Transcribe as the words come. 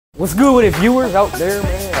What's good with it, viewers out there,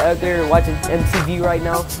 man? Out there watching MTV right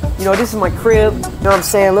now. You know, this is my crib. You know what I'm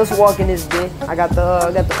saying? Let's walk in this bit. I got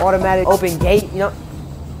the automatic open gate. You know.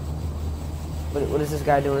 What is this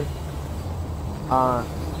guy doing? All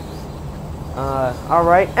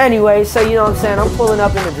right. Anyway, so you know what I'm saying? I'm pulling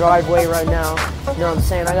up in the driveway right now. You know what I'm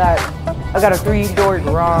saying? I got a 3-door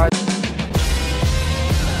garage.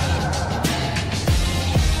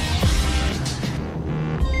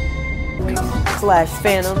 Slash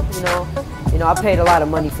Phantom, you know, I paid a lot of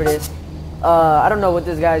money for this. I don't know what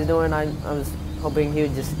this guy's doing. I was hoping he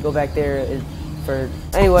would just go back there for.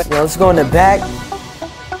 Anyway, let's go in the back.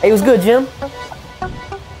 Hey, it was good, Jim.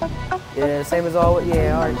 Yeah, same as always.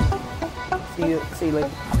 Yeah, all right. See you later.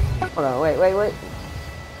 Hold on, wait.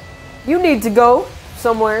 You need to go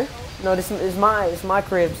somewhere. No, this is my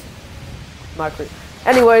cribs. My crib.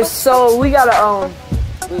 Anyway, so we got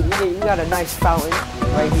we got a nice fountain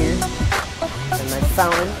right here. A nice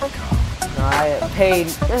fountain. I paid.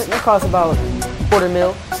 That cost about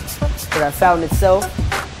 $250,000 for that fountain itself.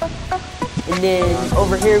 And then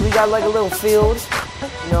over here we got like a little field.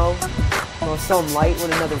 You know, some light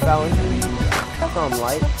with another fountain. Some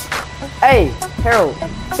light. Hey, Harold,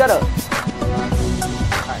 shut up.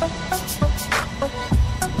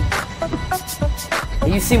 Right.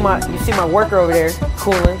 You see my worker over there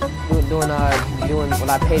cooling, doing what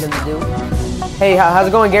I paid him to do. Hey, how's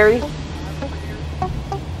it going, Gary?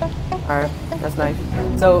 Alright, that's nice.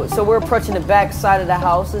 So we're approaching the back side of the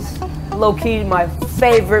house. It's low-key my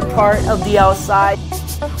favorite part of the outside.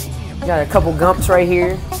 Got a couple gumps right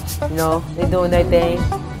here. You know, they doing their thing. You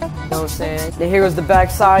know what I'm saying? Then here goes the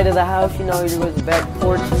back side of the house. You know, here goes the back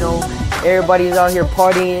porch. You know, everybody's out here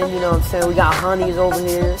partying. You know what I'm saying? We got honeys over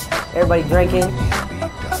here. Everybody drinking.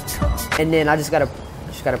 And then I just got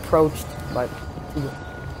approached by.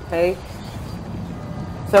 Okay.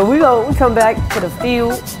 So we come back to the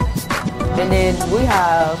field. And then we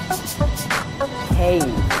have cave.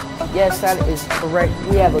 Yes, that is correct.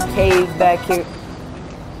 We have a cave back here.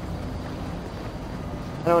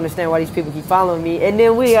 I don't understand why these people keep following me. And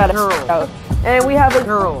then we got a girl. And we have a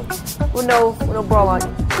girl with no bra on.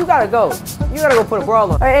 You gotta go. You gotta go put a bra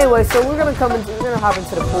on. Alright, anyway, so we're gonna hop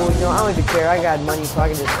into the pool. You know, I don't even care. I got money, so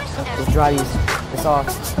I can just dry this off.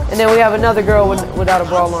 And then we have another girl without a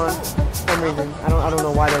bra on for some reason. I don't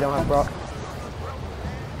know why they don't have bra.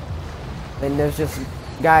 And there's just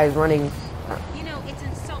guys running.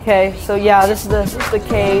 Okay, so yeah, this is the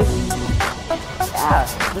cave. Yeah,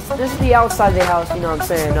 this is the outside of the house. You know what I'm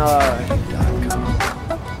saying?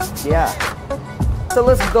 Yeah. So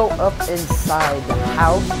let's go up inside the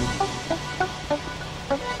house.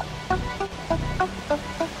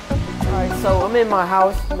 All right, so I'm in my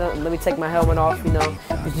house. Let me take my helmet off. You know,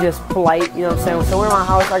 it's just polite. You know what I'm saying? So we're in my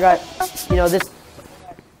house. I got, you know, this.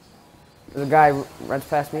 The guy runs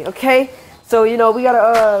past me. Okay. So you know we got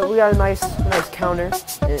a nice counter.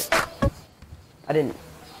 I didn't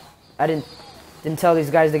tell these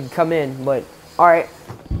guys they could come in, but all right.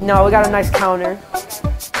 No, we got a nice counter.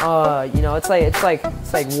 You know it's like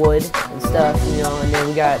wood and stuff. You know, and then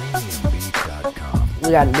we got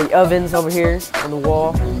the ovens over here on the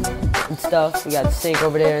wall and stuff. We got the sink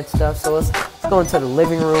over there and stuff. So let's go into the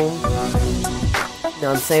living room. You know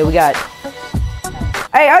what I'm saying? We got.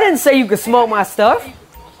 Hey, I didn't say you could smoke my stuff.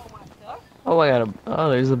 Oh,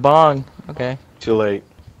 there's a bong. Okay. Too late.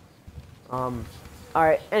 All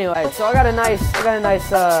right. Anyway, so I got a nice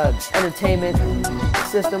entertainment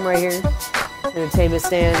system right here. Entertainment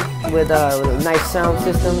stand with a nice sound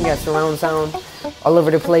system. We got surround sound all over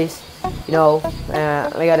the place. You know,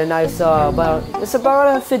 I got a nice about a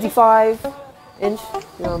 55-inch. You know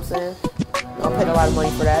what I'm saying? I paid a lot of money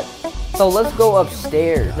for that. So let's go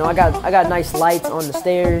upstairs. You know, I got nice lights on the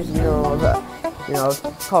stairs. You know, it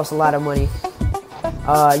costs a lot of money.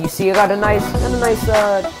 You see, I got a nice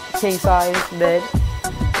king size bed. You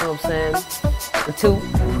know what I'm saying? For two.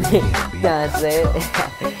 Yeah, that's it.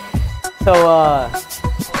 So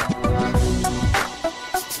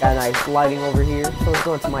got a nice lighting over here. So let's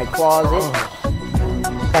go into my closet.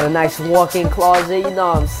 Got a nice walk-in closet. You know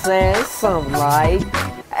what I'm saying? Something like.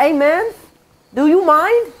 Hey man, do you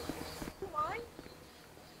mind?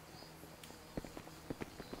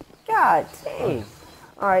 God dang.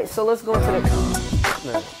 Alright, so let's go into the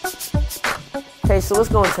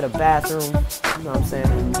bathroom. You know what I'm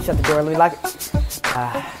saying? Shut the door, let me lock it.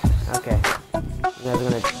 Okay. You guys are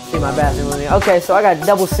gonna see my bathroom with me. Okay, so I got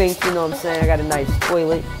double sinks, you know what I'm saying? I got a nice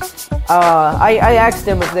toilet. I asked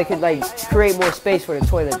them if they could like create more space for the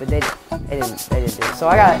toilet, but they didn't do it. So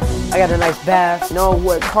I got a nice bath, you know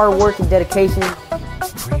what, hard work and dedication.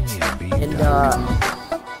 And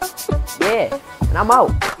yeah. and I'm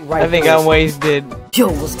out. Right I think there. I'm wasted. Yo,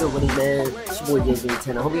 what's good with it, man? It's your boy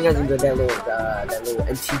JJ10. I hope you guys enjoyed that little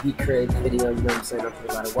MTV CRIBS video. You know what I'm saying? I put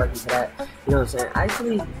a lot of work into that. You know what I'm saying?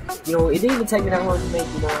 Actually, you know, it didn't even take me that long to make.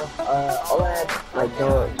 You know, all I had,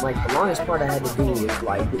 like the longest part I had to do was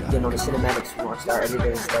like getting on the cinematics from Rockstar every day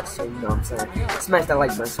and stuff. So you know what I'm saying? Smash that like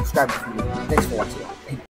button, subscribe to me. Thanks for watching.